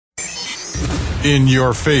in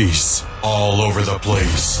your face, all over the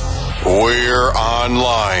place. We're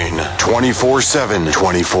online 24/7.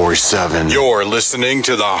 24/7. You're listening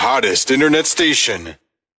to the hottest internet station.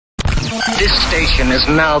 This station is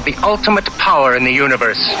now the ultimate power in the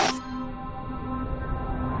universe.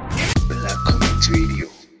 Black Comics Radio,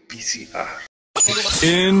 PCR.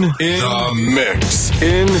 In the mix.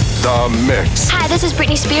 In the mix. Hi, this is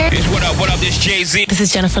Britney Spears. What up, this Jay-Z. This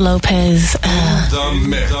is Jennifer Lopez. The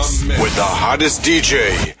mix. With the hottest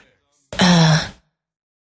DJ.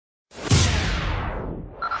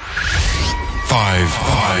 5,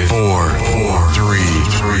 4,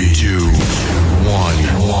 3, 2,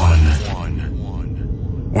 1.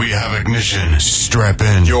 We have ignition. Strap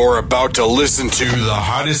in. You're about to listen to the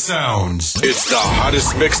hottest sounds. It's the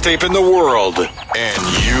hottest mixtape in the world, and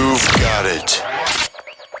you've got it.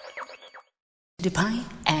 Dubai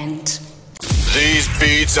and These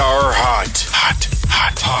beats are hot.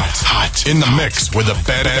 Hot. In the mix with the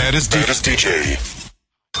baddest DJ.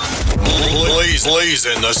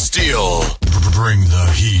 Blazing the steel. Bring the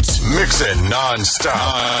heat. Mixing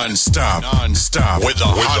non-stop. With the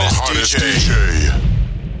hottest DJ.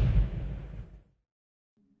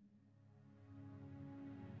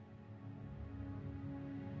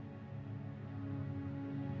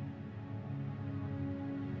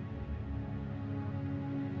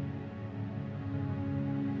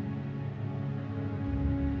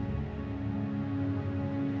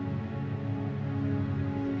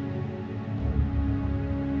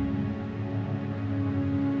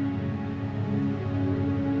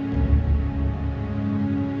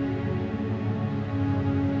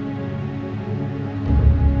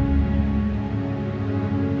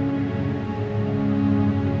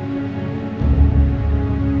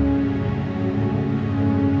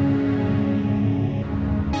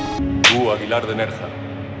 Aguilar de Nerja,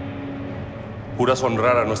 juras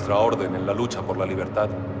honrar a nuestra orden en la lucha por la libertad,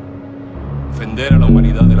 defender a la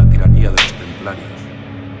humanidad de la tiranía de los templarios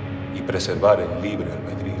y preservar el libre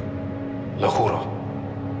albedrío. Lo juro.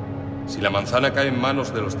 Si la manzana cae en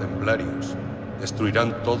manos de los templarios,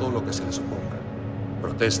 destruirán todo lo que se les oponga.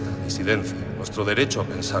 Protesta, disidencia, nuestro derecho a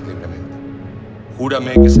pensar libremente.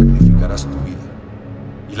 Júrame que sacrificarás tu vida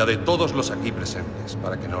y la de todos los aquí presentes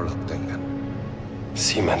para que no la obtengan.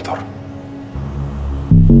 Sí, mentor.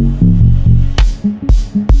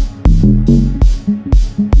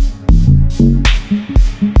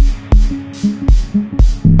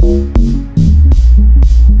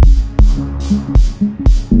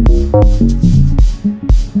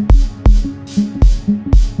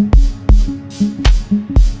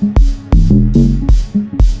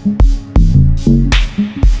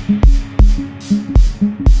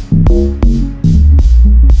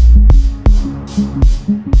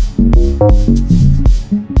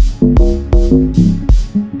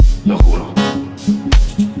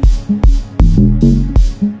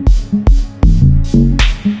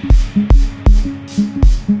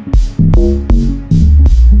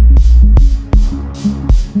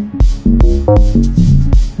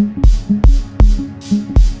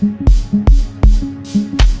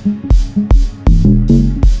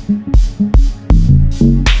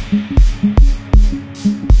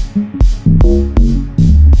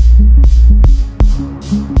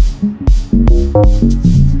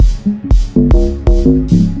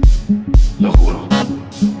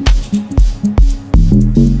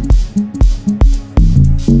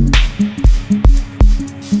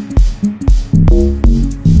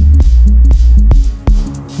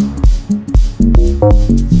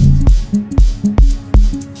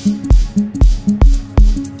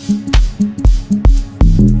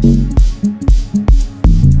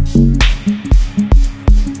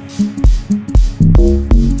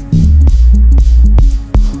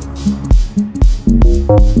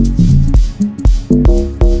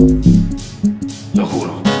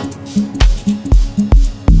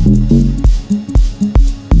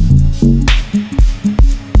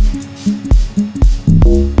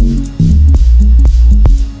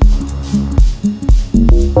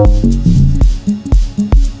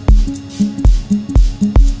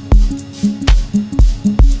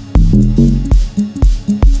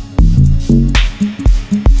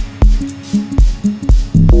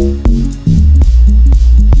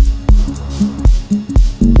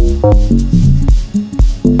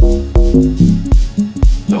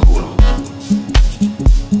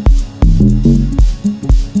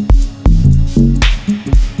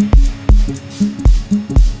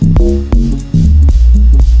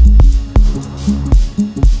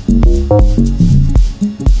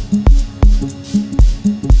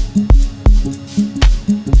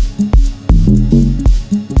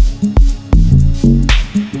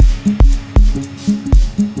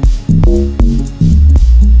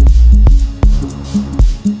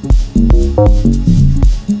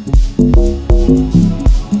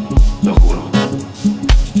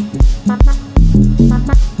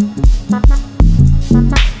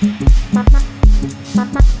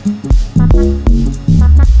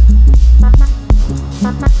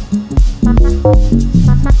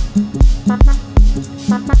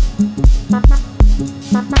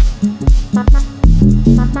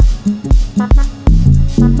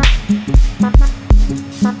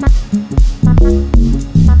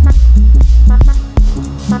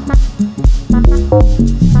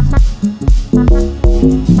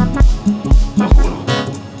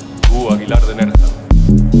 lugar de Nerja.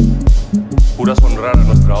 Juras honrar a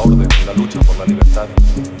nuestra orden en la lucha por la libertad,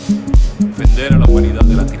 defender a la humanidad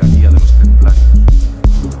de la tiranía de los templarios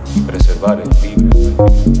y preservar el libre albedrío.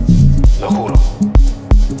 Lo juro.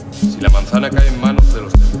 Si la manzana cae en manos de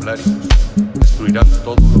los templarios, destruirán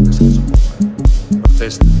todo lo que se les oponga.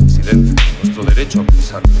 Protesta, disidencia, nuestro derecho a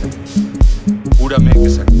pensar libremente. Júrame que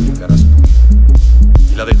sacrificarás tu vida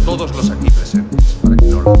y la de todos los aquí presentes para que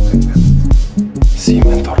no la obtengan. Sí,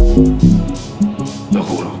 mentor. Lo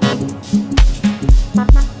juro.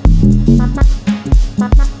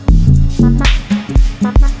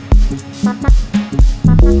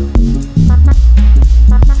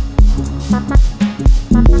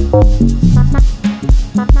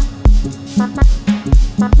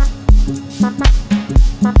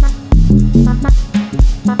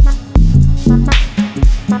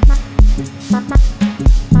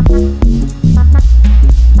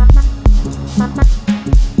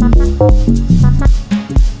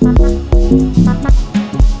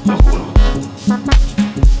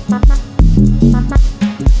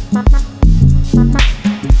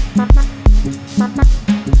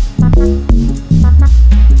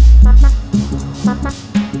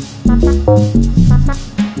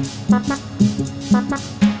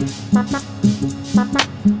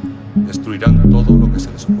 Destruirán todo lo que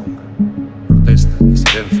se les oponga. Protesta,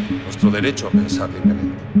 disidencia, nuestro derecho a pensar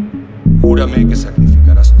libremente. Júrame que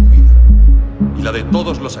sacrificarás tu vida y la de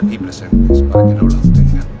todos los aquí presentes para que no la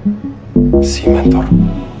obtengan. Sí, mentor.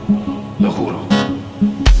 Lo juro.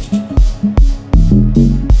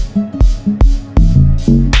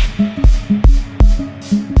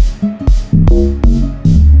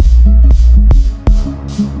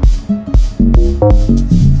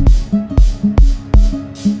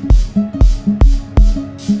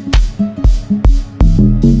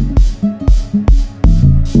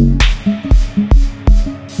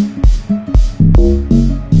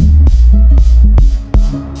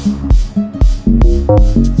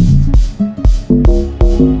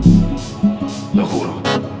 Lo juro.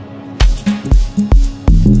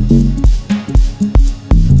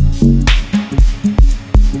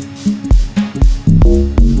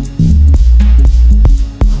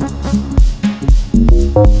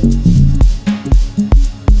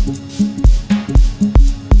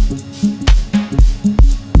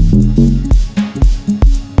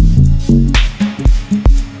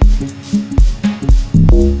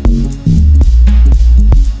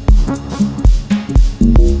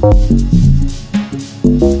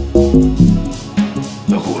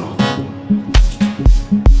 Lo juro.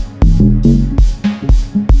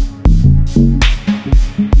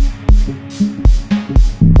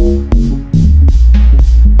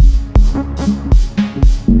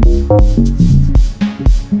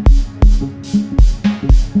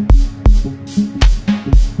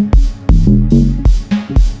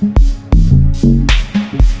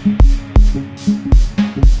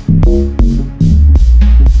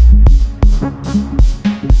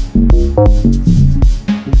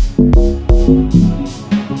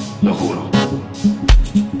 Lo juro.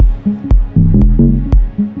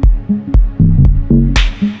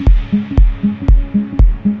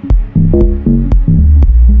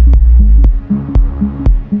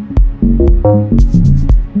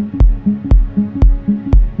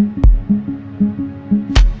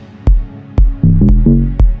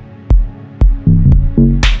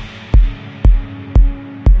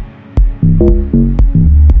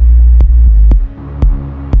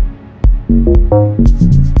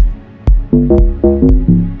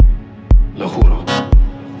 Lo juro.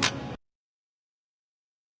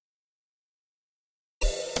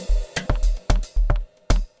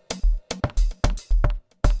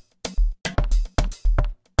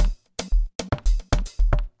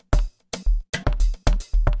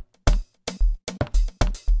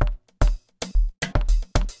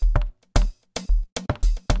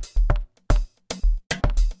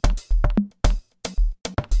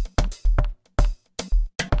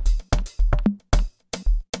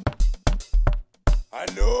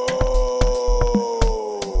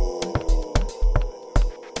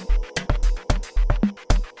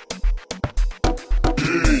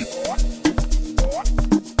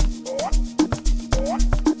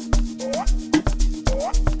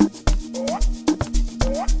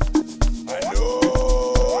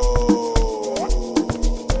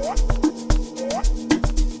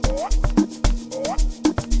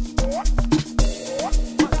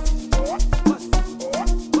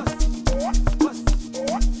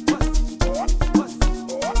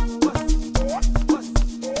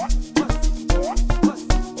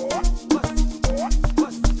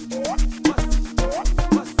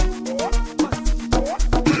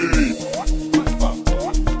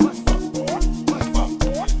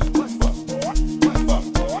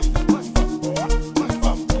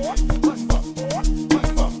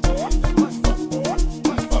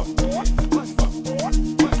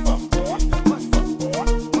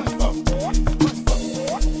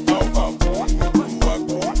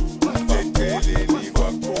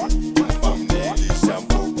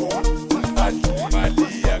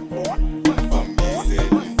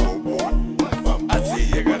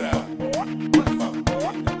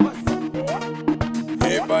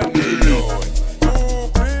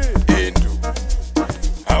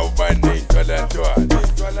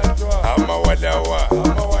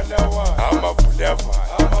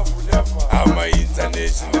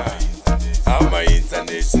 international. I'm a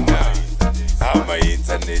international. I'm a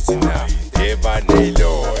international. Eba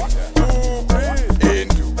nelona.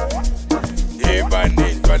 Endu. Eba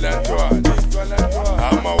nelbalantwana.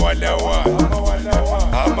 I'm a walawa.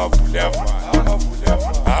 I'm a fulava.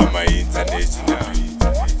 I'm a international.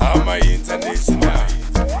 I'm a international.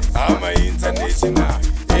 I'm a international.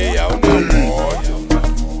 Hey, I'm not more.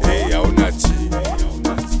 Hey, I'm not cheap.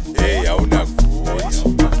 Hey, I'm not good.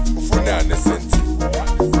 Ufuna nesenti.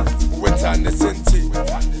 Weta nesenti.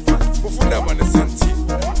 Ufuna manesenti.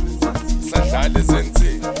 Sadlale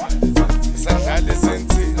senti. Sadlale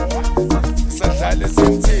senti. Sadlale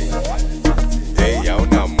senti. Hey, I'm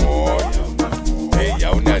not more. Hey,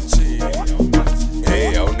 I'm not cheap.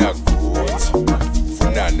 Hey, I'm not good.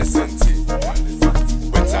 Ufuna nesenti.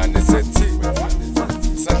 Weta nesenti.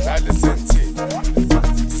 Sadlale senti.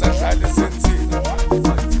 Sadlale senti.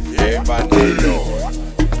 Eba nelona.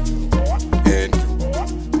 Endu.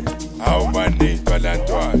 Awubanitwa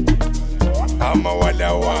lantwana.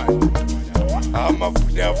 Amawalawana.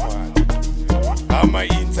 Amavulavana. Ama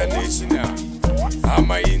international.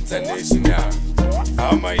 Ama international.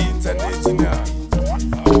 Ama international.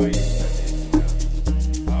 Ama international.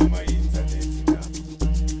 Ama international.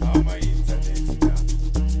 Ama international.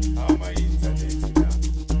 Ama international.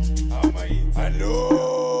 Ama international. Hello.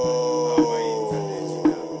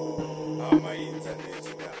 Ama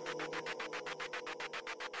international.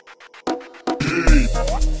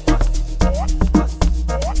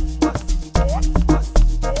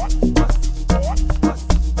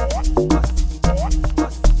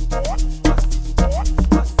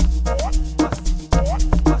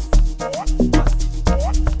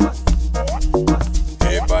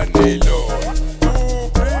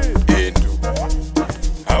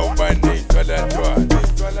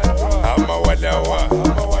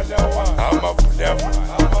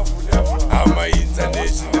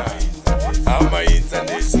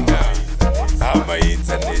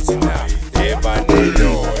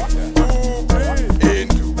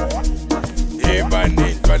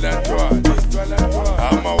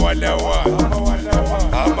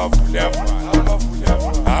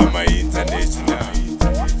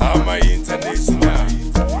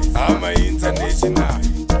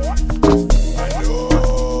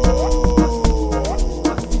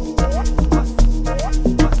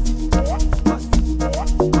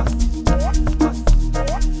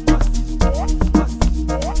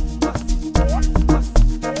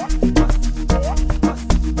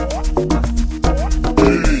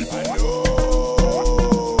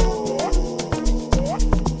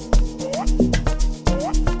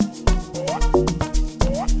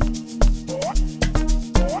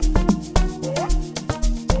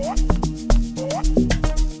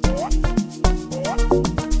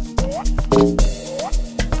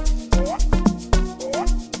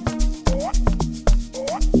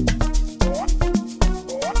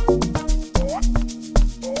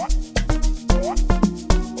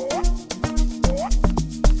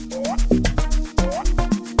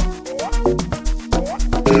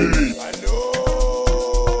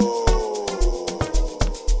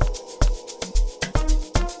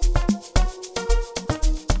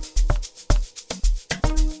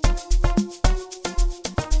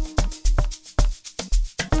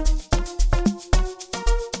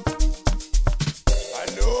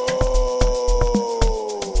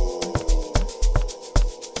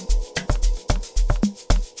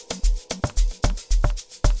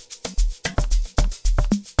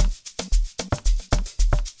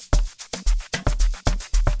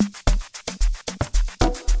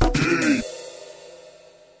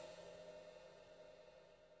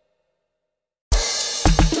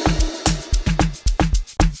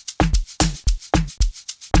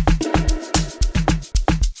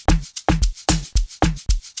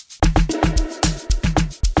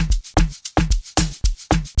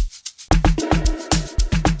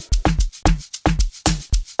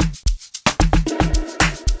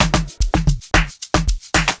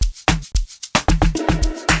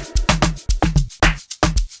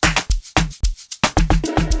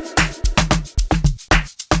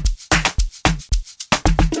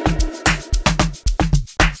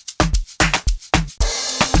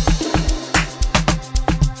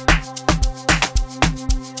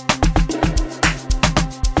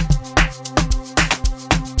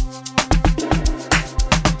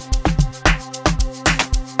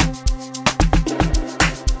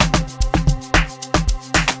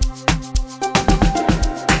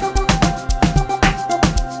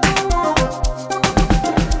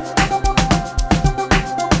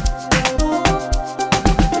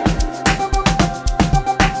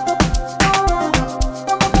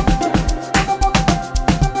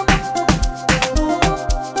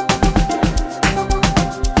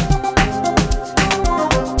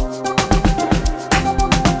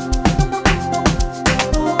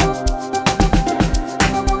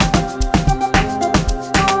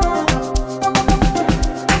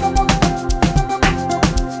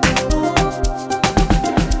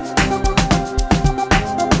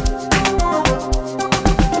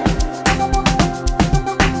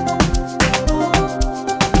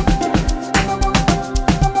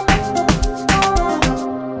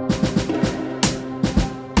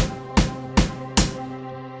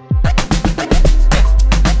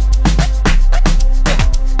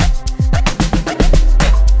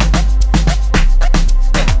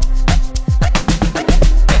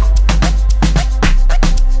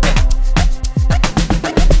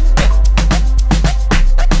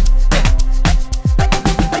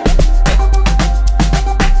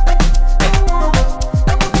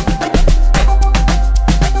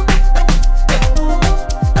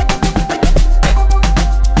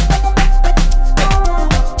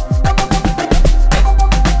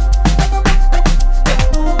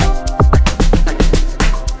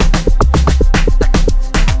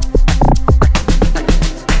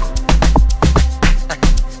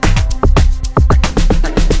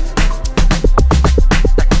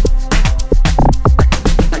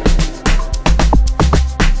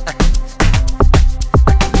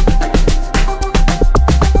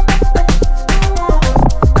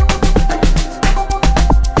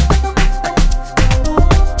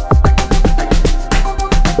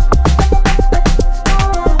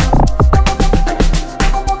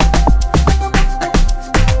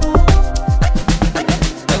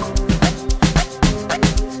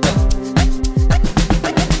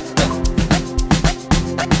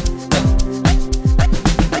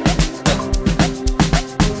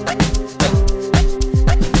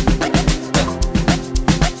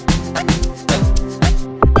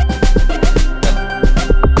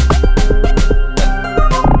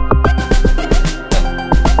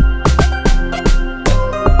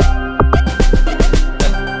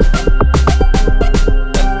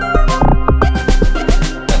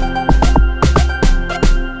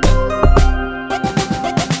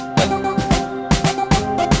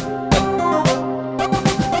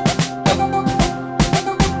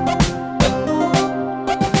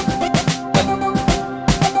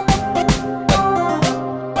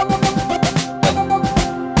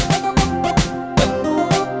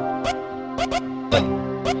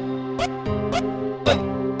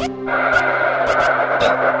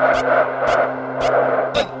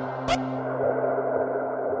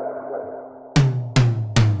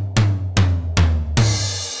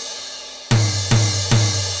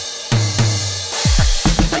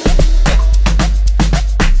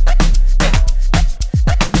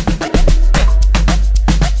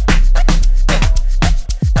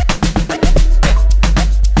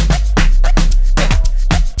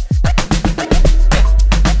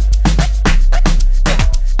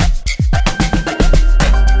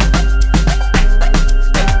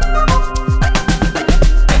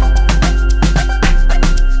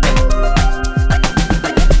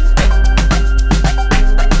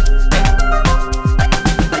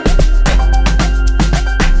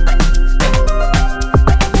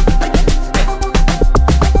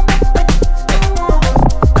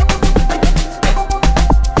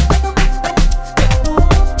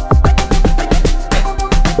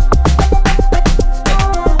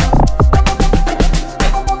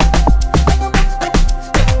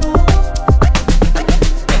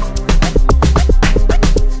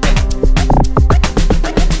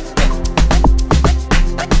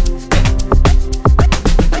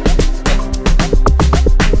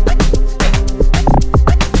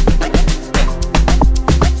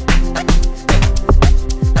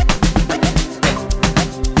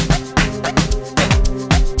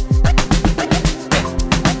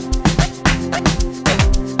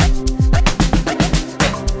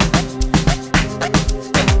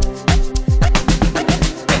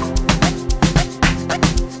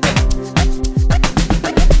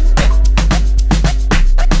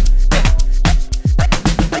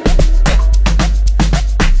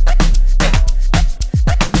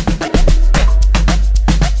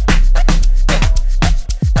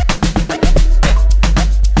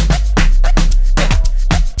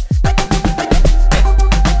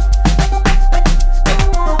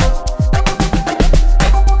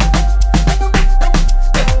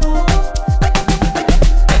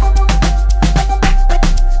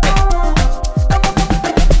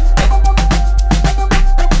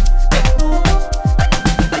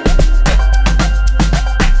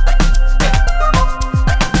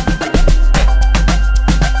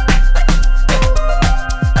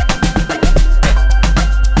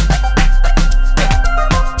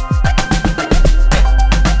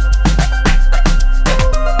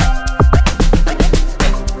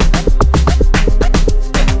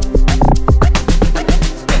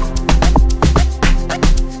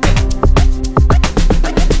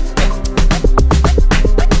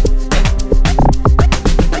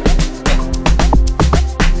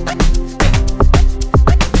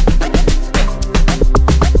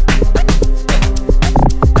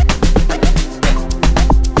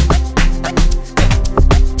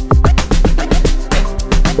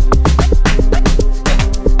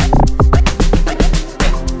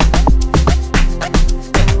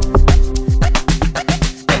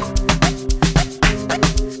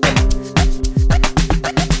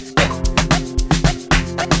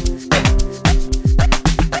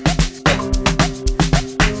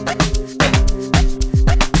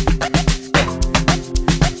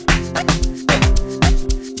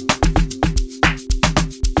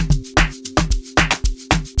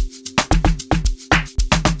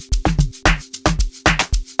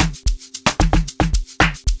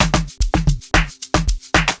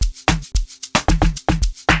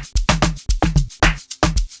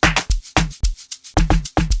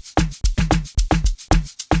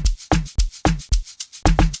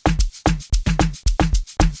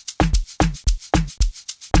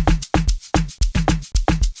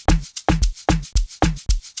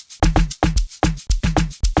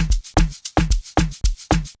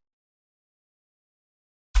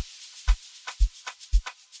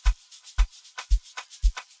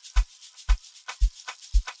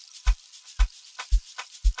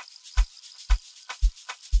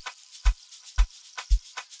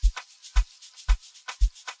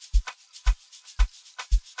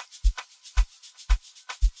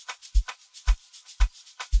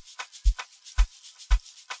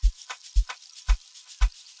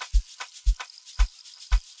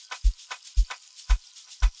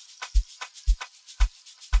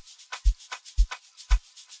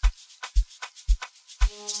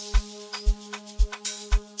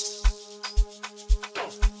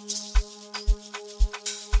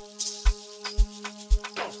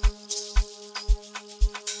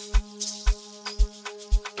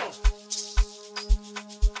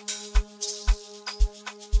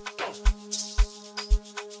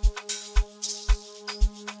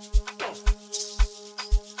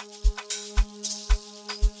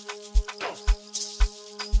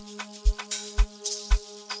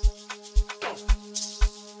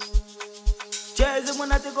 Jazz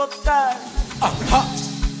when I take up time. Aha.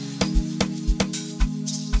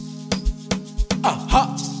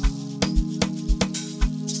 Aha.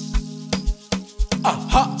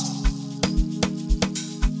 Aha.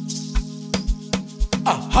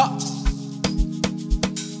 Aha.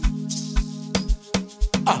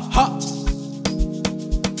 Aha. Aha.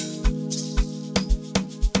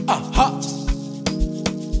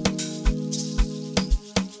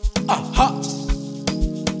 Aha.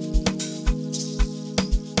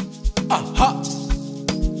 Aha.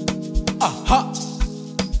 Aha.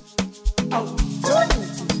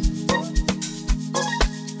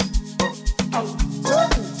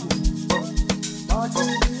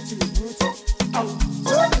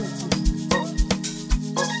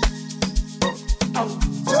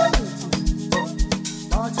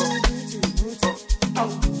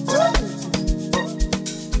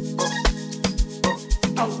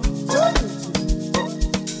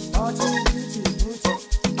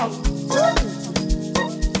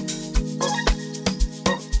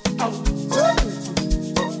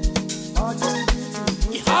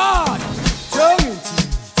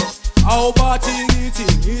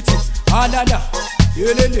 Anana,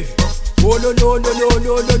 yelele, oh no no no no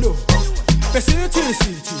no no no. City,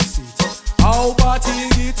 city, city. How about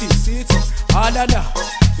city, city? Anana,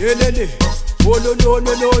 yelele, oh no no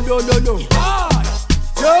no no no no no.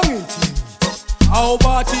 Young it, how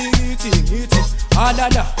about city, city?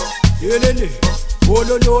 Anana, yelele, oh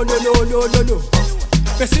no no no no no no no.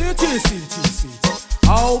 City, city, city.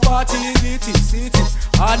 How about city, city?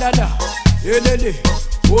 Anana, yelele,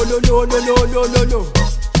 oh no no no no no no no.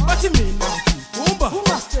 Bathi mina ngibumba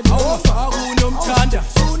awufaka unomthanda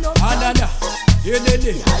anana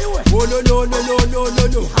yelele oh no no no no no no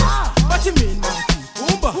no bathi mina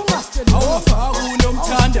ngibumba awufaka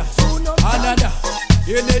unomthanda anana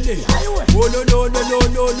yelele oh no no no no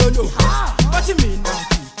no no no bathi mina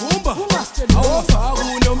ngibumba awufaka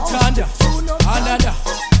unomthanda anana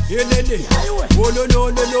yelele oh no no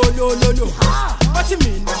no no no no no bathi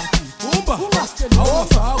mina ngibumba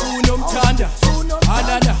awufaka unomthanda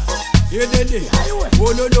anana yelele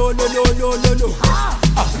oh no no no no no no no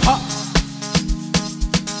aha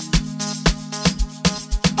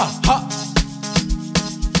aha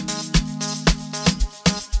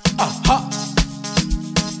aha aha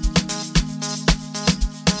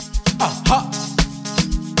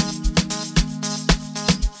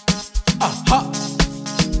aha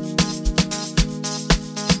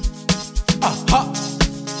aha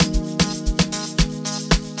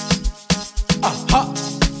aha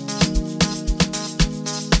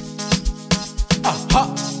aha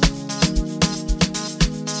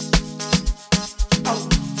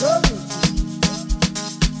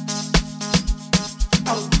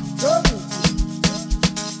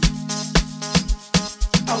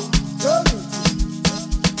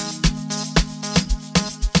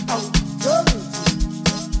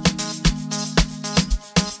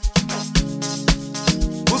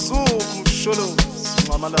Sholo,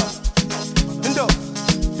 Mamala. Indo,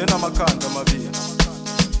 Dena Makanda Mabia.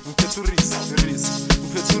 Mpeturis,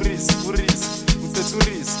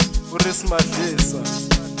 Uris Majesa.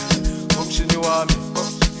 Umshini wami.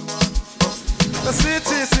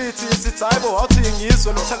 Sithi hayibo awuthi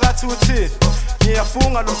ngizwe lo mthakathi uthini.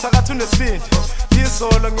 Ngiyafunga lo mthakathi unesibindi.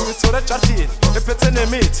 Izolo ngimthola ejardini ephethe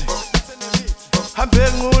nemithi. Hambe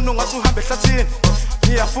nqunu ngathi uhambe ehlathini.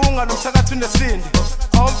 Ngiyafunga lo mthakathi unesibindi.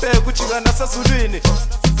 Awumbheke ujika nasezulwini.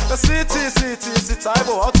 Sithi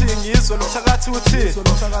hayibo awuthi ngizwe lo mthakathi uthini.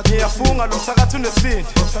 Ngiyafunga lo mthakathi unesibindi.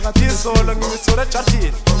 Izolo ngimthola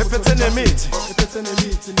ejardini ephethe nemithi.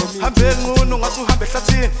 Hambe nqunu ngathi uhambe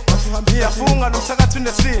ehlathini. Ngiyafunga lo mthakathi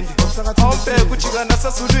unesibindi. Awumbheke ujika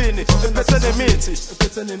nasezulwini ephethe nemithi.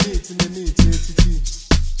 Ethi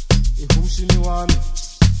ihumshini wami.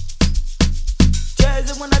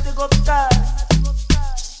 Jazz when I take up time.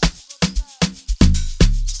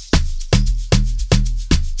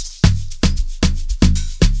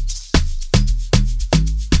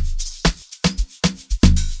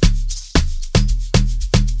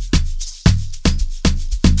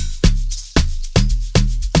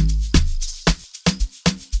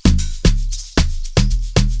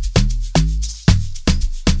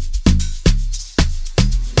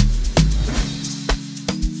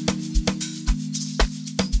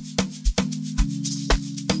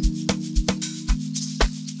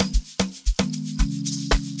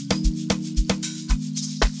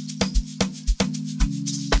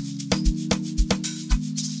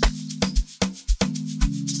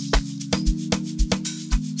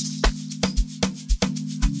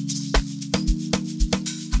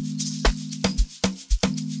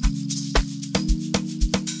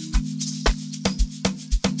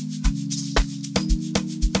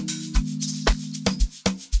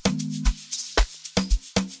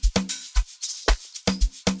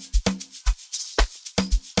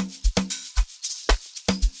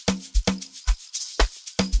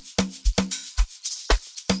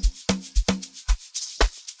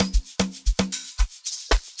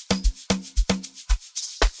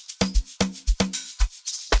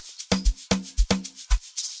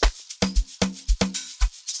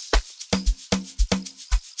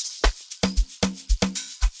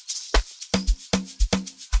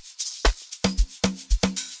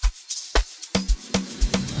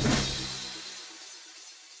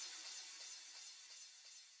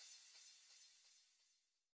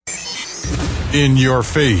 In your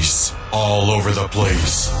face, all over the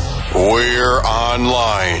place. We're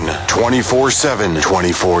online 24/7.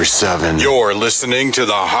 24/7. You're listening to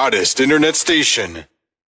the hottest internet station.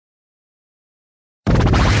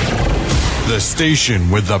 The station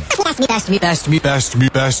with the best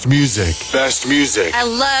music. Best music. I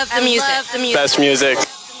love the music. Best music.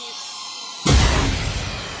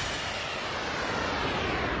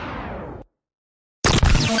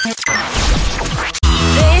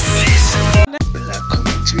 Black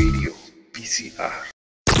Community Radio, BCR.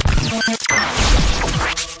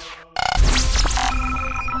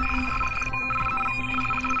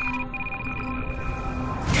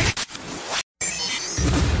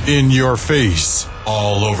 In your face,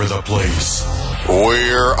 all over the place.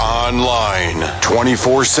 We're online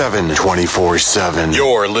 24/7. 24/7.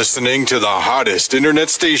 You're listening to the hottest internet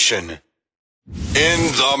station.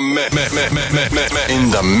 In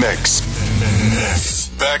the mix.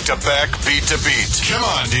 Back to back, beat to beat. Come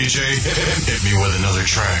on, DJ. Hit me with another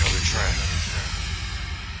track.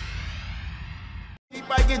 Deep,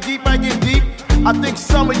 I get deep. I think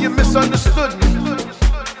some of you misunderstood me.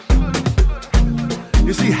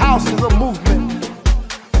 You see, house is a movement.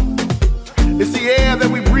 It's the air that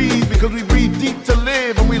we breathe because we breathe deep to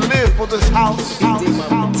live and we live for this house.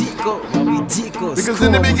 Because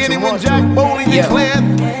in the beginning when Jack Bowling declared,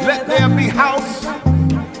 let there be house,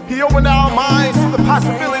 he opened our minds to the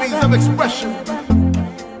possibilities of expression.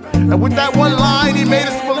 And with that one line, he made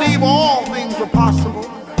us believe all things were possible.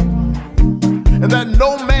 And that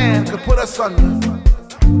no man could put us under.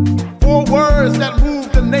 4 words that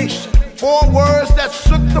moved the nation. 4 words that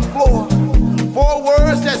shook the floor. 4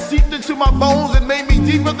 words that seeped into my bones and made me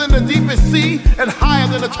deeper than the deepest sea and higher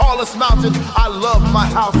than the tallest mountain. I love my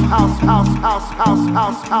house, house, house, house, house,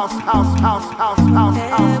 house, house, house, house, house,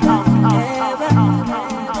 house, house, house, house, house,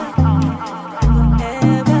 house.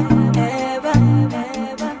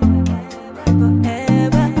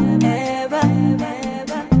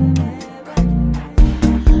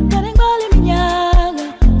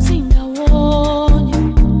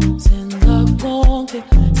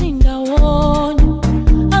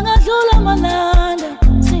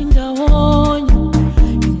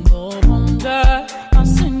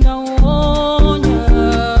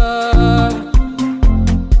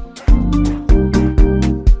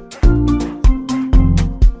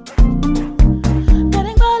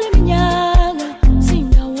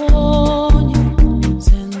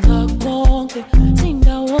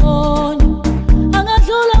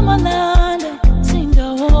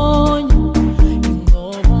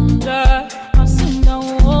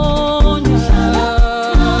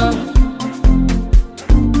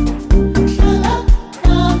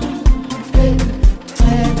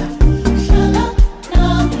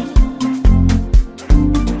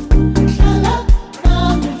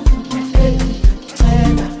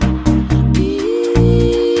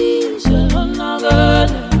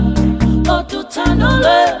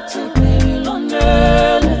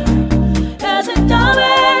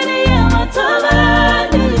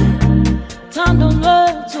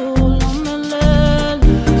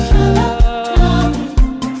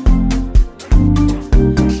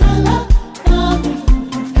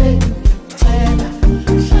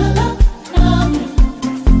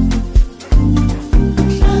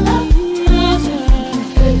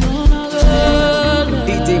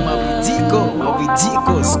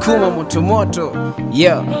 Moto,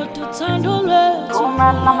 yeah.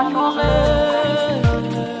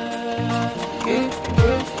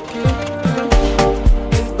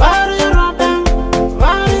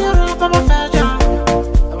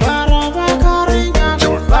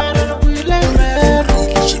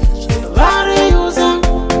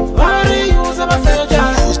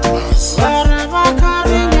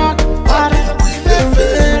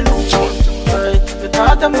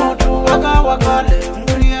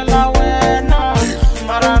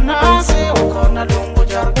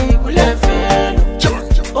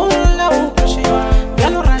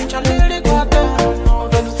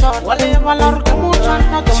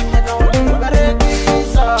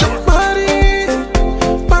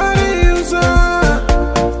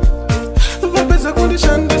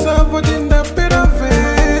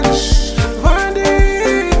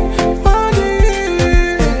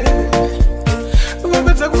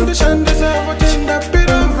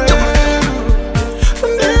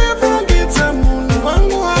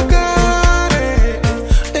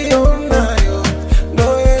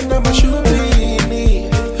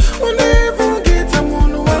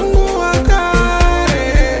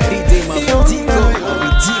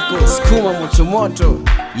 Moto,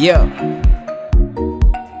 yeah.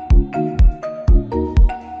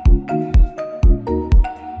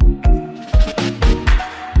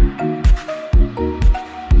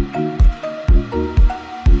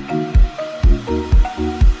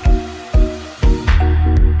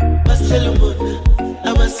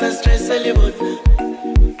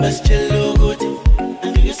 basitshela ukuthi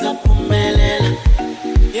angeke saphumelela.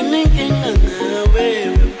 Inenkinga ngawe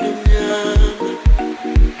wemnyama.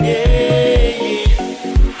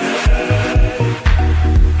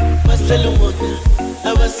 Basitshela umona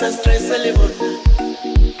abasastressele bona.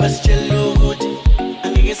 Basitshela ukuthi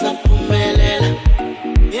angeke saphumelela.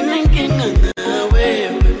 Inenkinga ngawe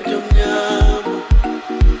wemnyama.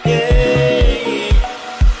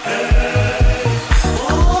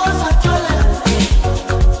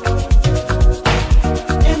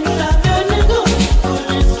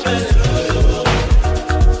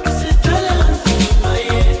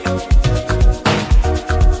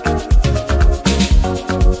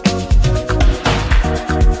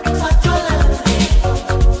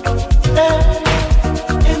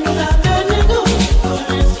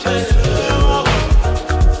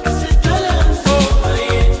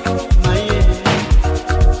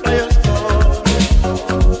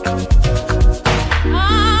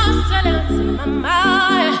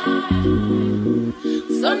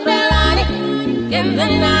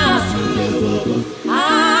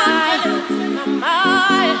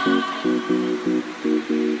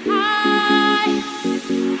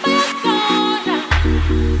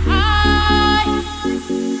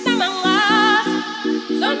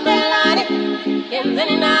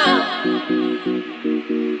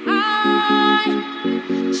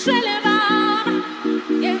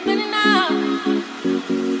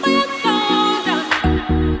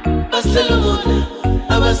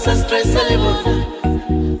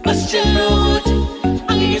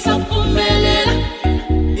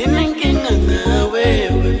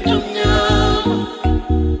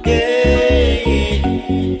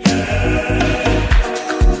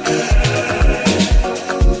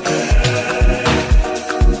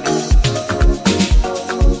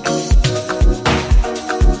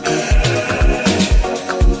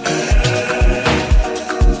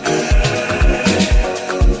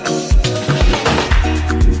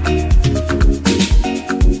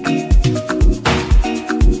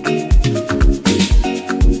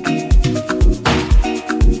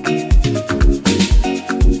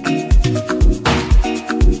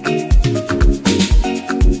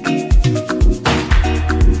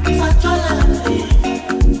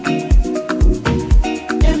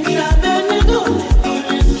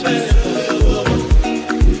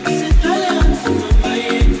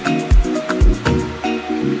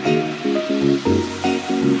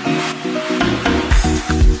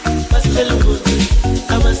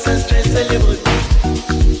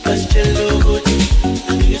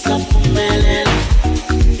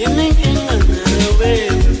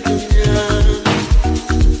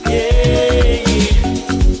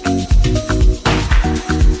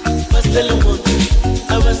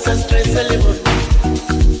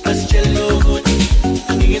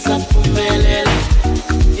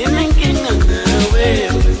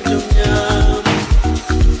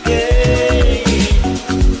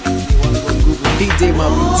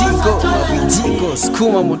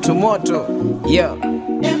 Skuma moto moto, yeah.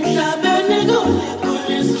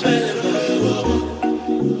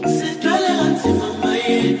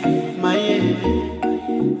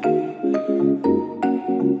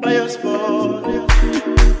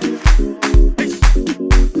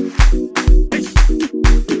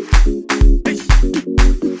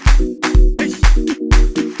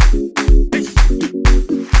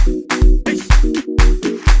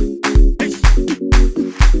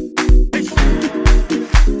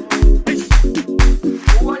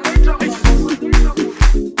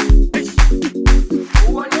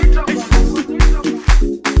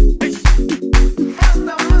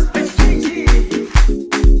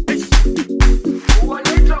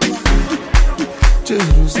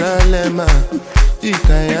 Jerusalema,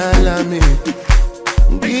 ikayalami,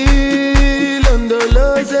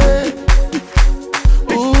 ngilondoloze,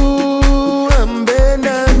 uhambe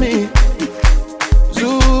nami,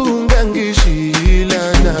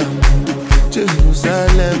 zungangishilana.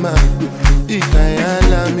 Jerusalema,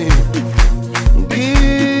 ikayalami,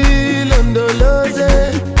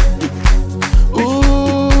 ngilondoloze,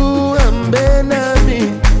 uhambe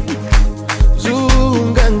nami,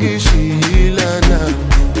 zungangishilana.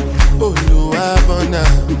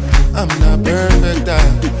 I'm not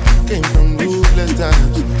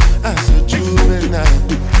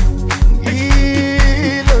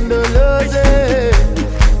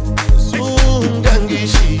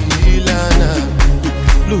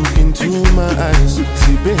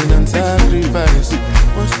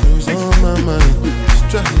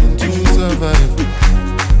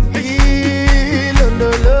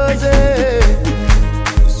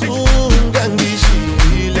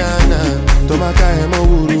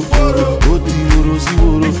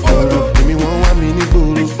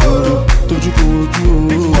Toju koju,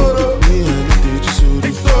 me and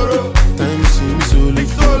Teji solo. Time see me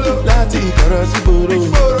solo. Lati karasi boro,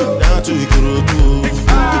 now to Ikorodu.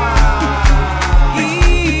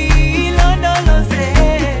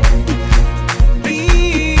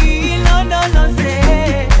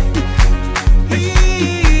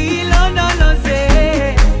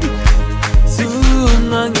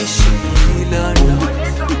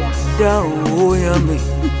 Dawo yami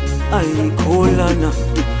ayikholana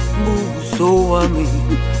buso wami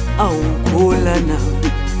awukholana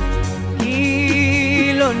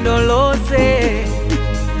ilondoloze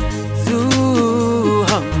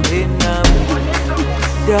zuhambe nami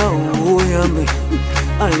dawo yami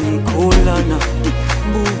ayikholana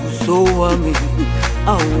buso wami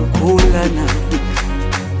awukholana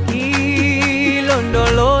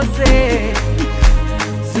ilondoloze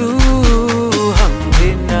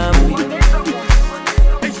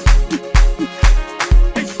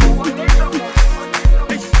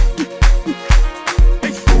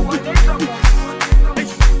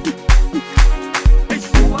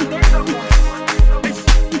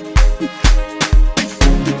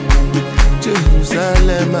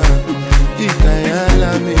Jerusalem,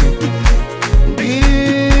 ikayalami,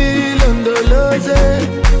 ilondoloze,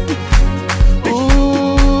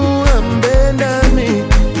 ambenami,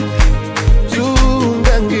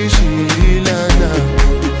 zungangishilana.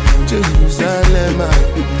 Jerusalem,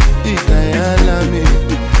 ikayalami,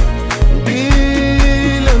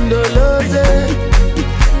 ilondoloze,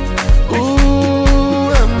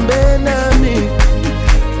 ambenami,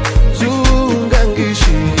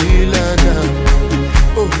 zungangishilana.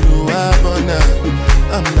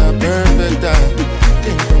 I'm not perfect, I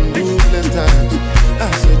came from ruthless times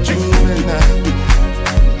as a juvenile.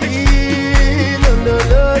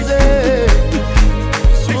 Ilondoloze,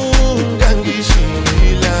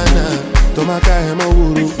 zungangishilana. Tomaka hema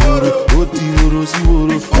wuru, oti wuru si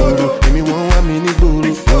wuru. Emi won wa mi ni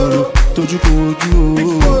gboro. Toju koju,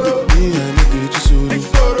 me and Teji solo.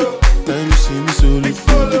 Time see me solo.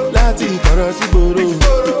 Lati karasi boro,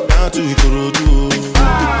 now to Ikorodu.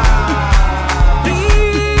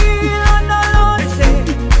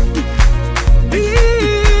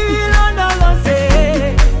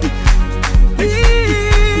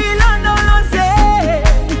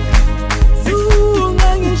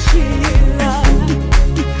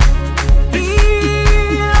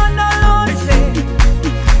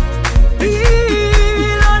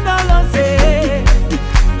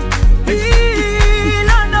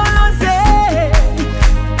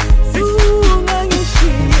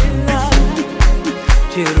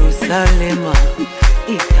 Jerusalema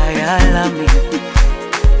ikayalami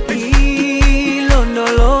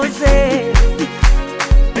ilondoloze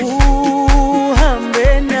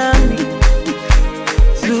uhambe nami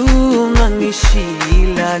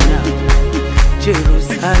zungangishilana.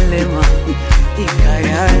 Jerusalema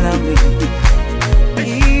ikayalami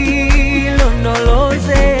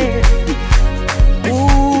ilondoloze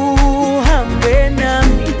uhambe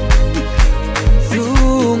nami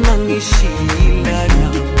zungangishilana.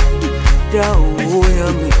 Dawo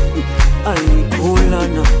yami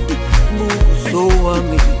ayikholana buso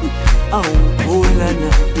wami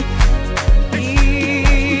awukholana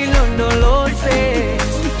ilondoloze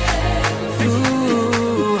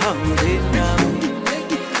zuhambe nami.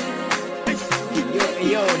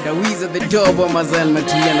 Yo, the Wiz of the Dobo Mazel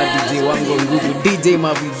Matulia na DJ wangu nguvu DJ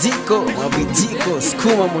Mavijiko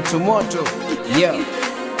skuma motomoto. Yo.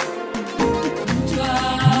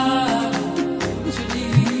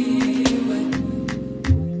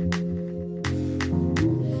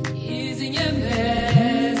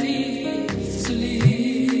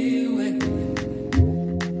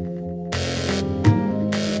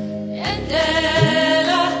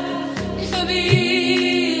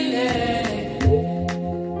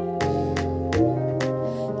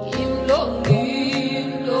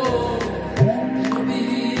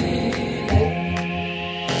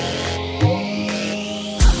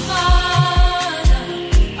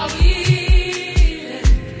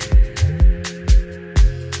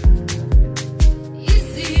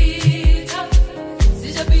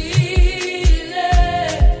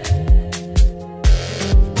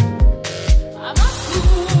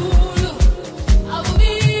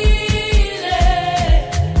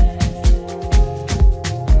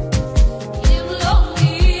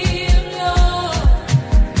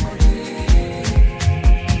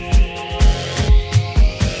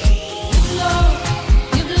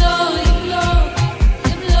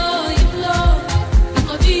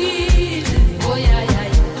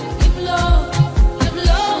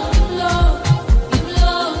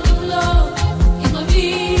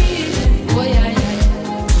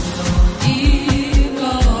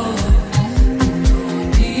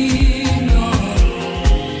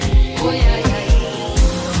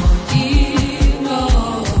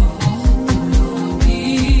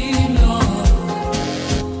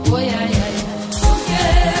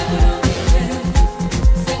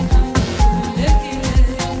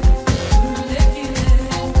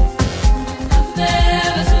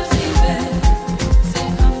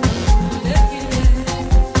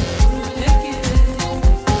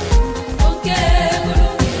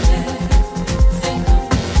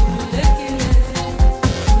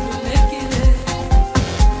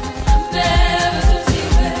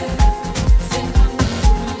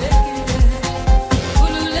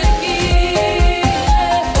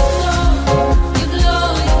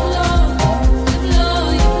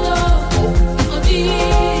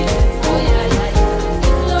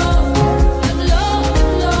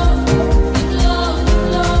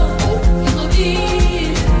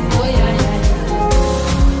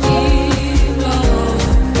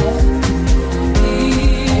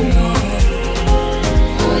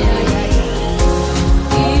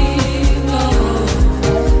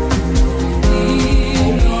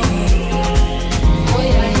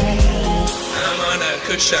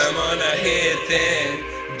 kush, I'm on a hit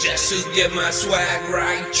then. Just to get my swag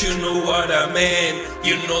right, you know what I mean.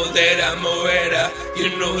 You know that I'm a winner,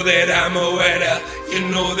 you know that I'm a winner, you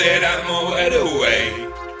know that I'm a winner way.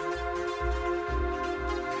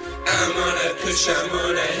 I'm on a kush, I'm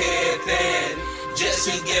on a hit then. Just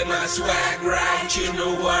to get my swag right, you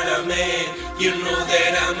know what I mean. You know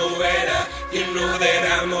that I'm a winner, you know that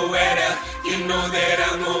I'm a winner, you know that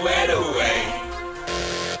I'm a winner way.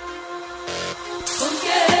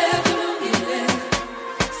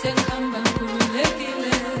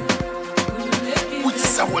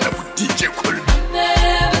 DJ Cool.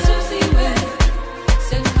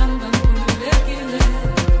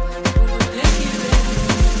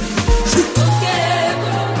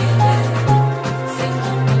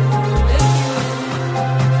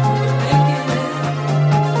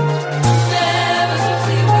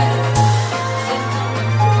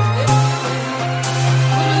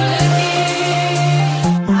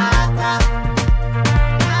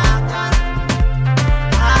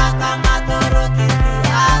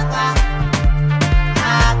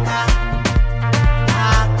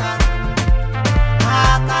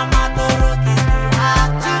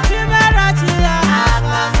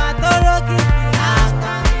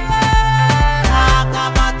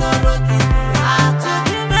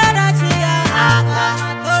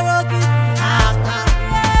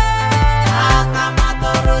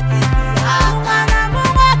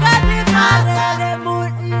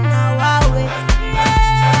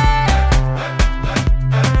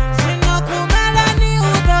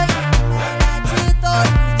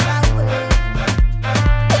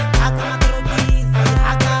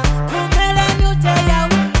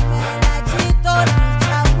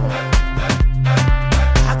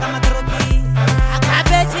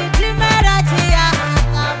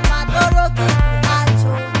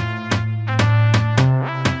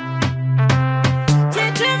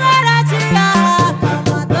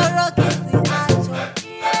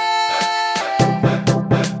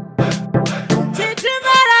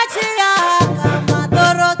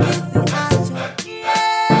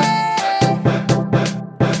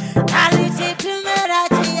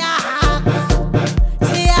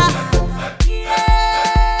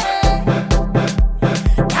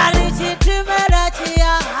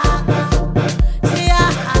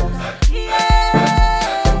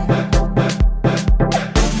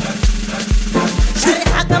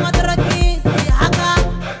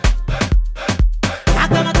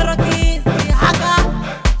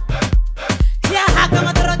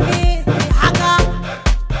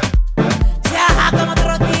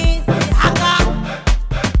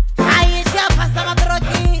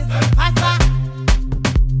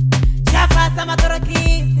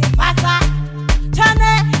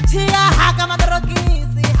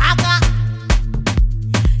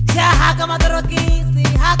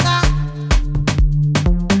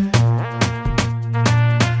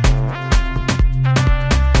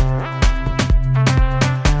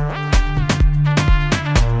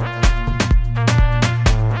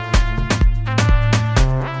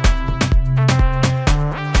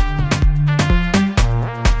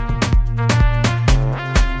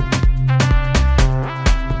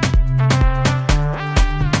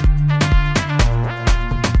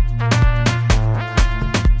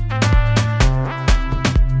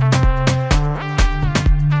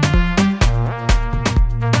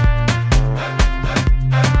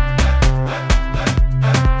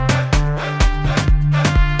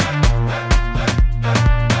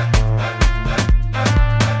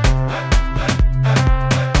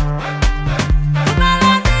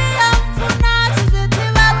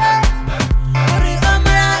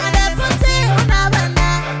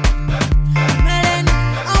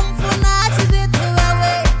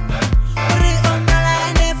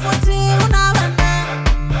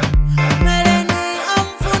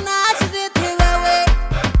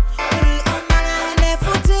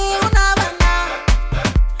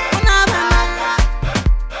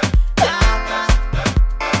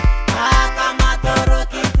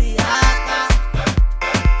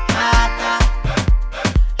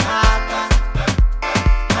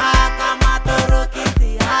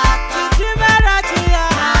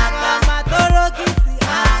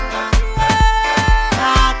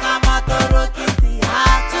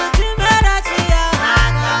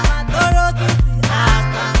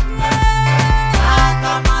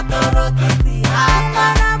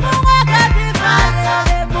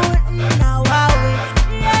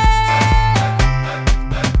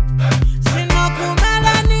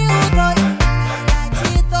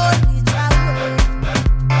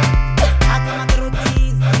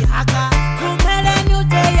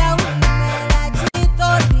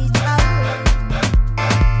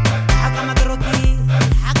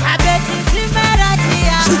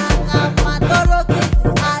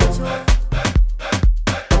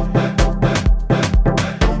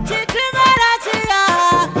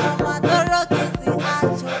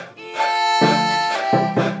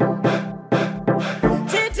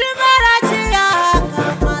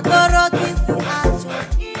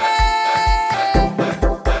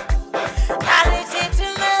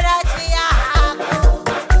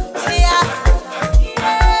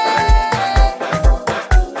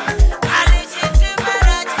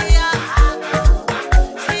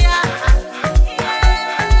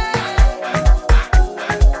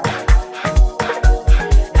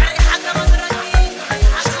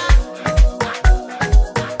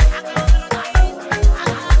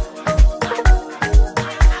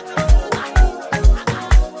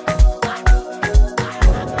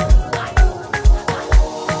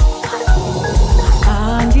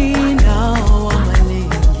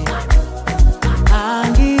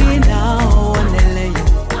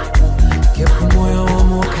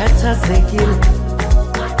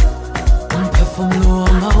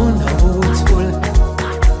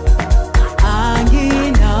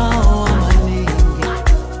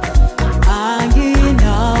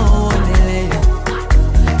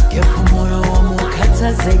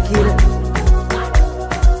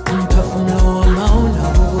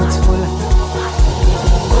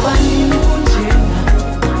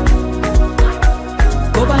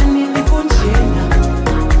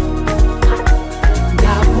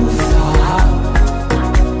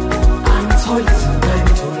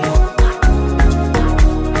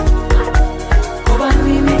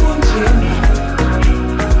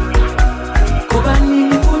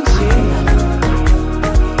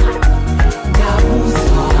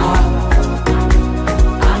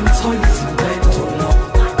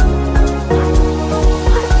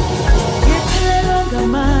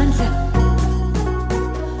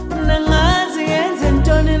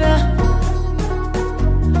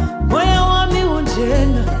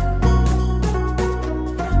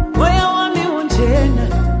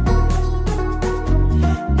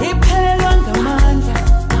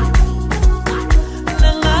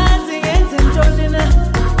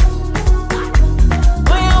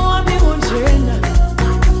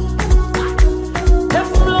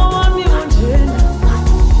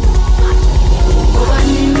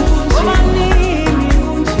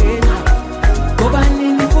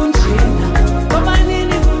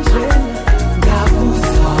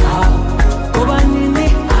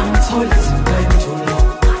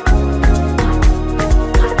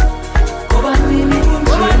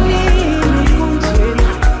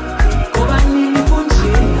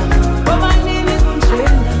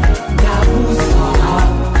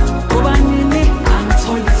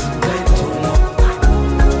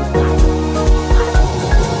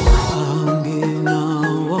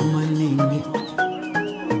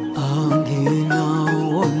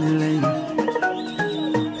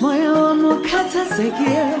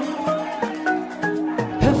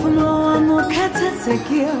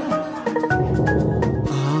 ukhathazekile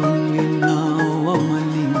anginawo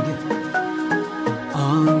amaningi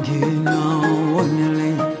anginawo nele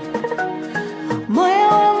moya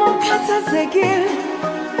wami ukhathazekile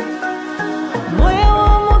moya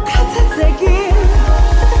wami ukhathazekile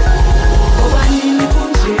ngoba nini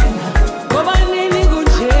kunjena ngoba nini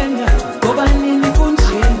kunjena ngoba nini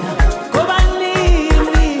kunjena ngoba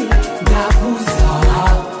nini ngabuza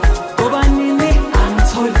ngoba nini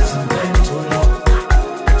angitholi izimpendulo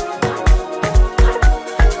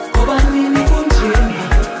ngoba nini kunjena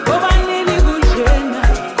ngoba nini kunjena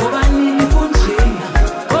ngoba nini kunjena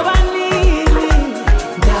ngoba nini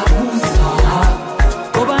ngabuza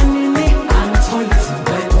ngoba nini angitholi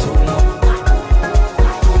izimpendulo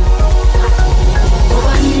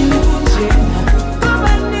ngoba nini kunjena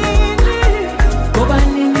ngoba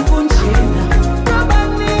nini kunjena ngoba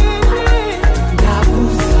nini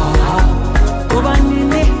ngabuza ngoba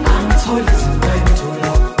nini angitholi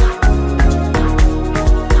izimpendulo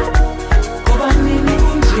ngoba nini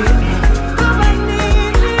kunjena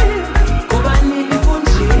ngoba nini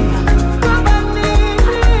kunjena ngoba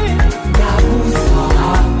nini ngabuza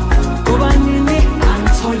ngoba nini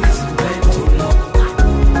angitholi izimpendulo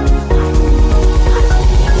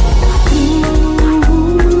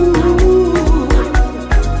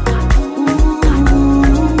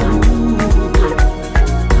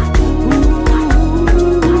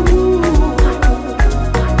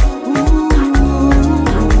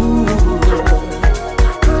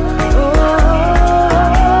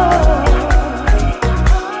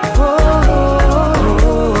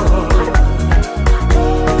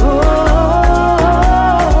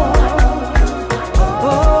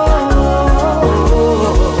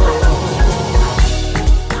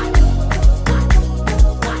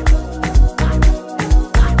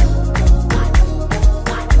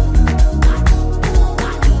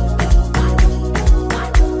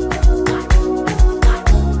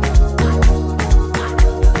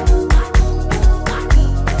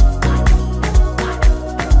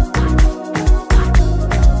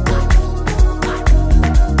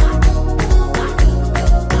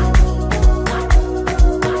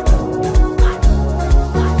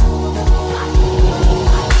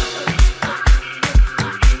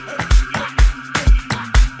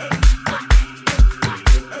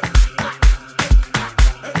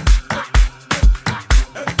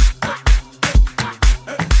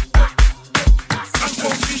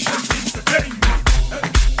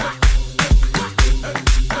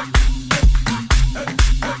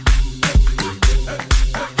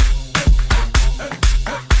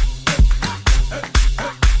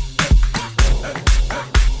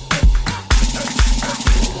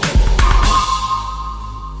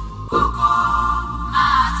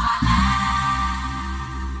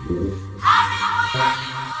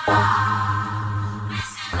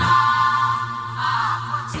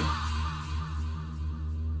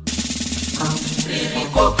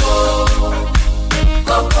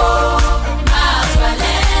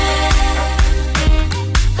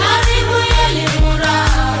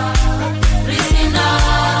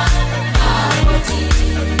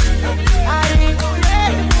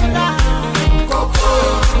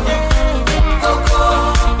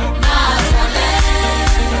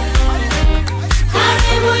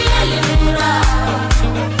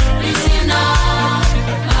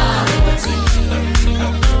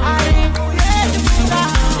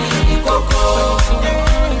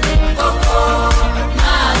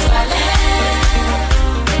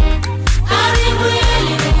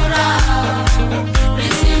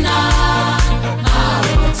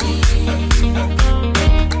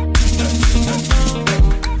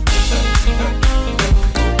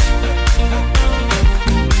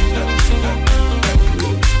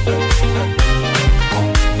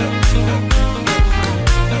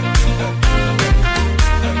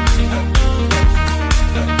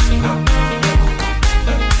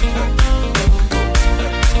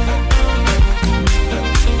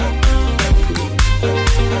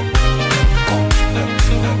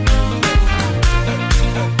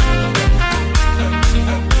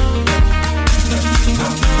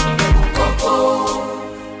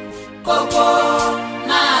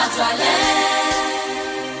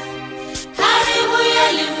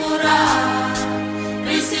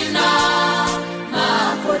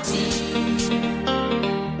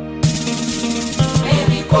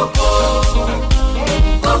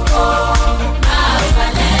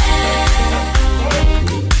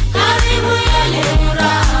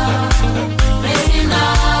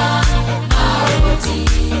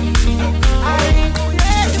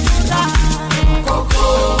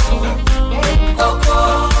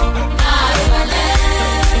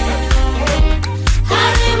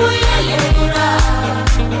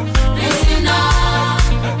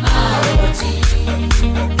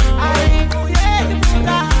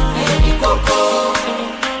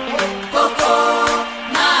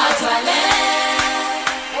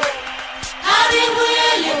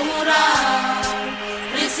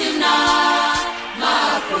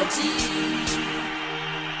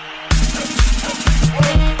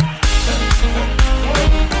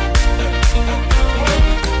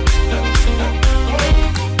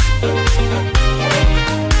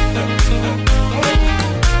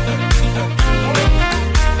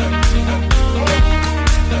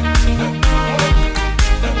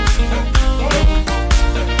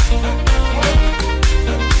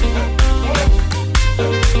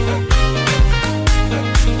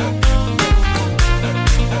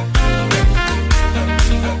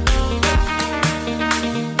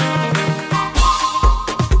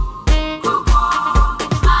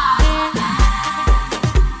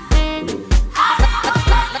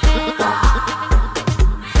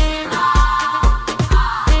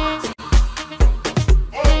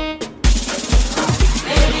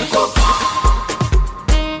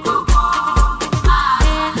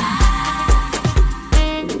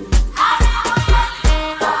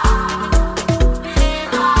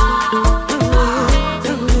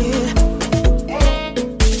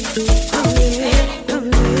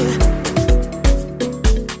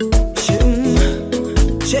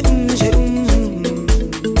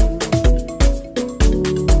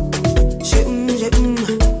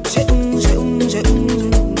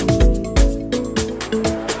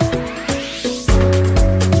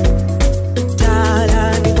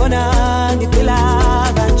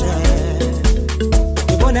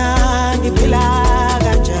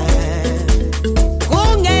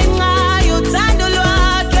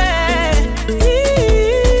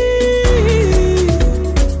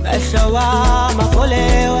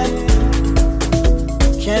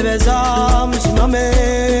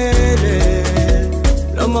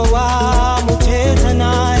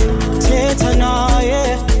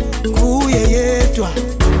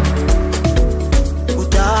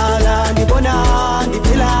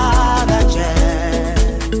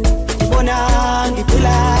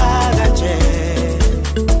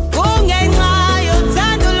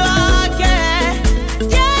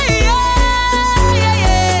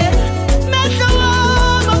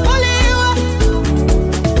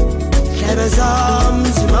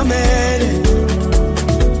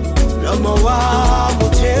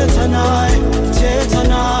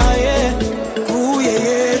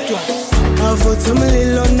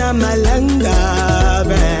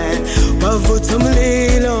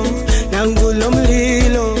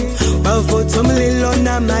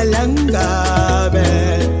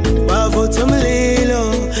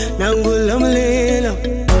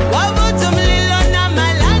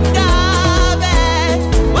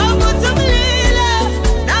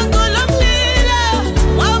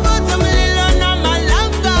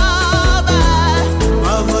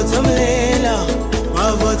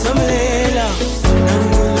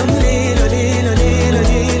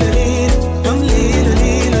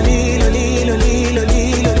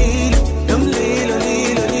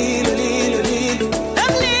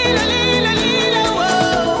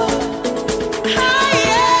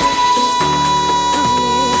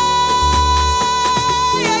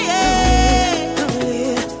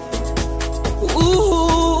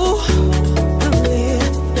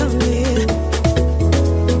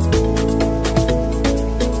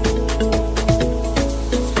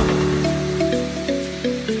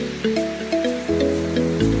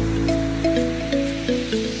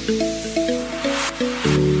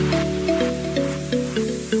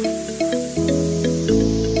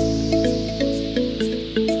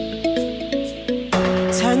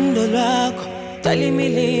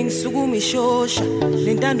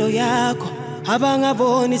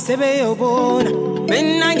abangaboni sebeyobona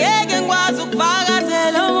mina ngeke ngikwazi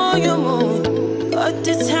ukufakazela omunye umuntu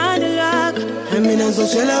kodwa ithando lakho mina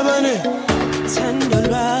ngizotshela abane ithando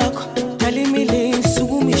lwakho dala imilingi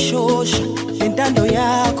sukuma ishosha lentando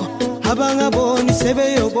yakho abangaboni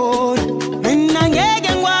sebeyobona mina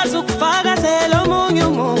ngeke ngikwazi ukufakazela omunye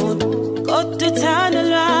umuntu kodwa ithando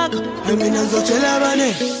lakho mina ngizotshela abane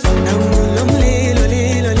nangulomlilo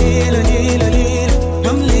lilo lilo lilo lilo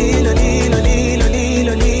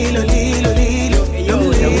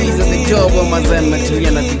Jobo mazani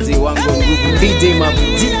matulia na DJ wangu nguvu DJ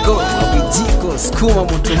Mabijiko skuma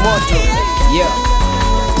moto moto yeah.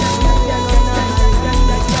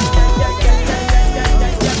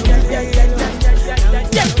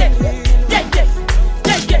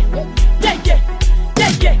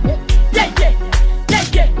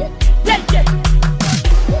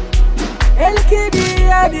 LKD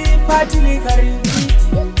adi patili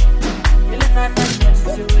karibiti ile nana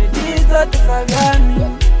tuwe to fagani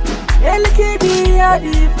LKD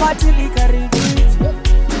adi patili karibiti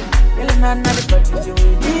ile nana tuwe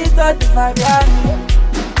to fagani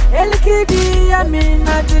LKD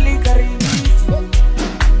amina tili karibiti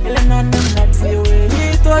ile nana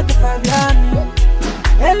tuwe to fagani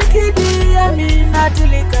LKD amina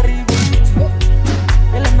tili karibiti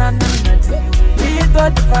ile nana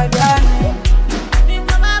tuwe to fagani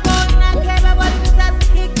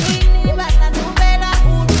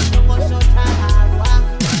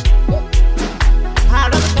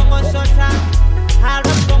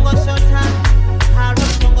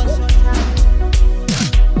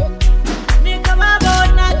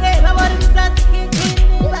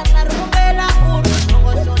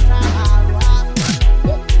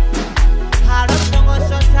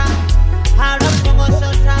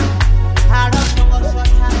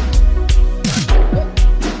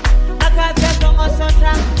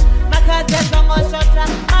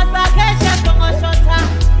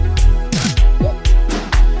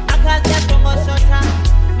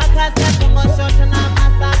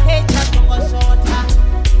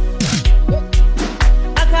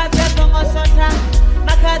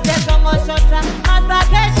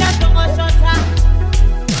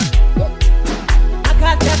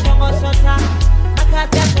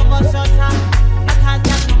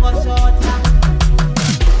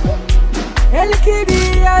El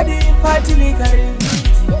kidi adi patili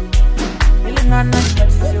karibiti Ele nana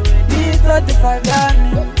patiwe di 35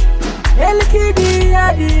 yani El kidi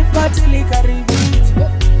adi patili karibiti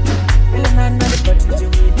Ele nana patiwe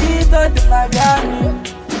di 35 yani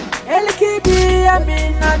El kidi ami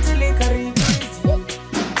natili karibiti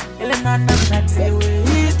Ele nana patiwe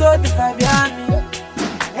di 35 yani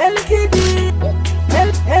El kidi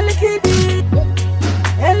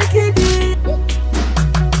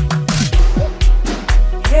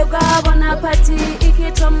Heuga bonapati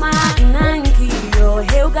ikitoma nangiyo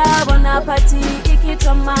Heuga bonapati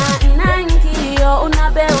ikitoma nangiyo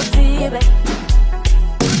Unabe utibe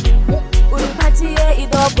Uipatie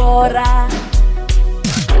idobora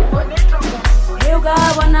Heuga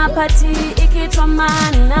bonapati ikitoma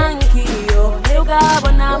nangiyo Heuga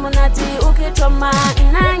bonamunati ukitoma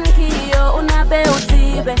nangiyo Unabe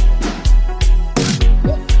utibe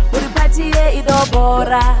Uipatie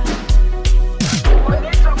idobora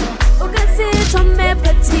Tome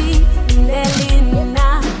pati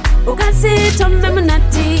ndelina Ukasi tome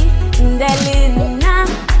munati ndelina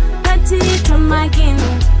Pati tomagin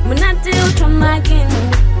munati utomagin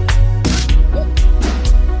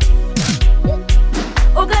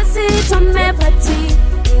Ukasi tome pati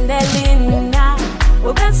ndelina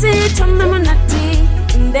Ukasi tome munati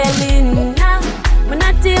ndelina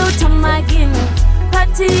Munati utomagin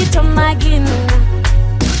Pati tomagin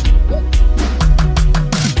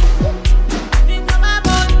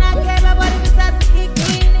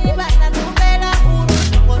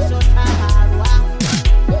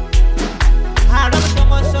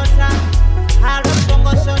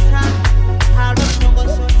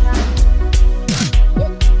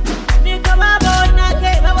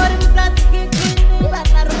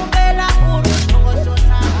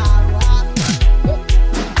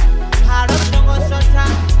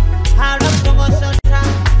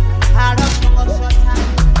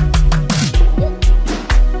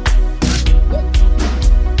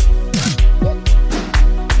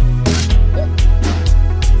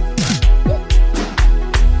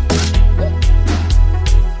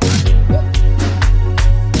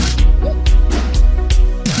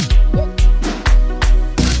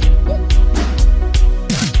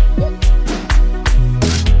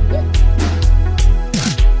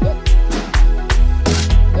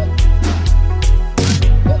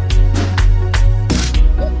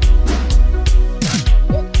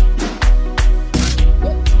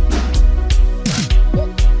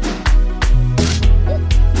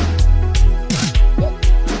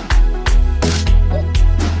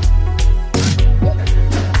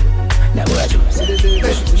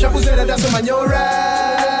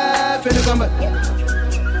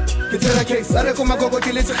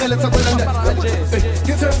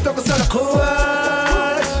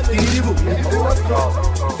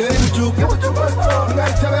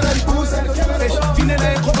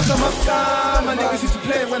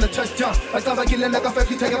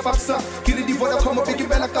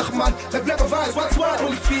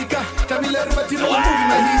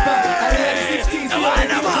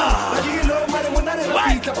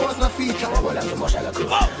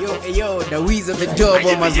Yo, the Wiz of the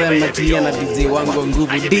Double Mazan Matulia na DJ wangu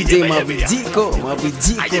nguvu DJ Mavijiko,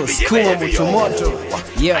 skuma motomoto.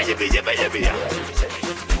 Yeah. Everything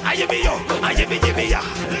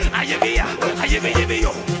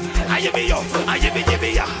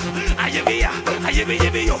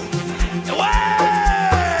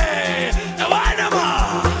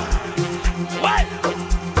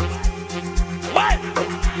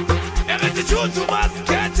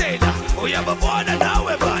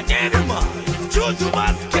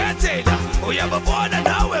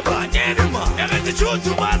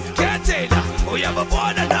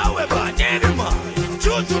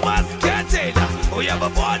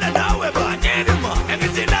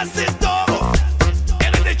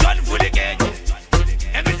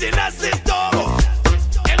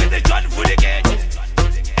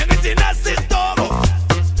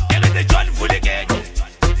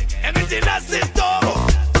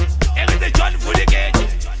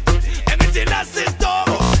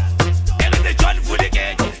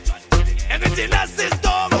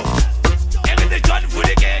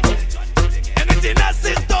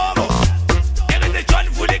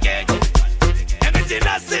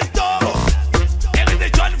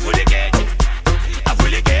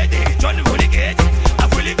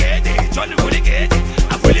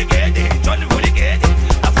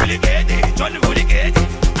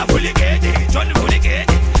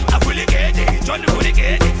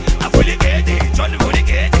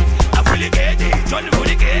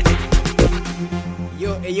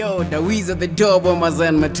yo, the Weezer the Dobo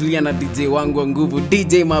mazan matulia na DJ wangu wa nguvu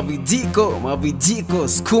DJ Mavijiko,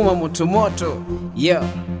 skuma motomoto. Yo.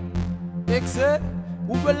 Exe,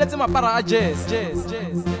 ubeleze mapara jazz.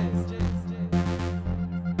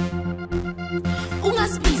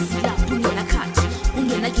 Ungaspisi lapho ungena khathi,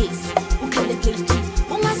 ungena gesi, ukhele gate.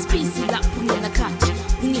 Ungaspisi lapho ungena khathi,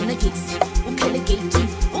 ungena gesi, ukhele gate.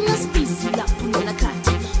 Ungaspisi lapho ungena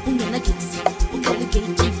khathi, ungena gesi, ukhele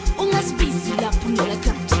gate. Ungaspisi lapho ungena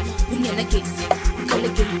khathi, ungena gesi, ukhele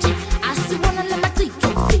gate. Asiwana la matrix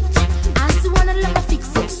fit, asiwana la fix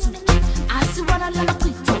suit, asiwana la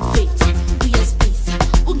matrix fit. Uyaspisi,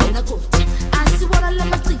 ungena goti, asiwana la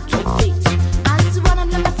matrix fit, asiwana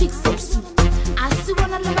la fix suit. I see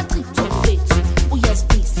one of them a treat.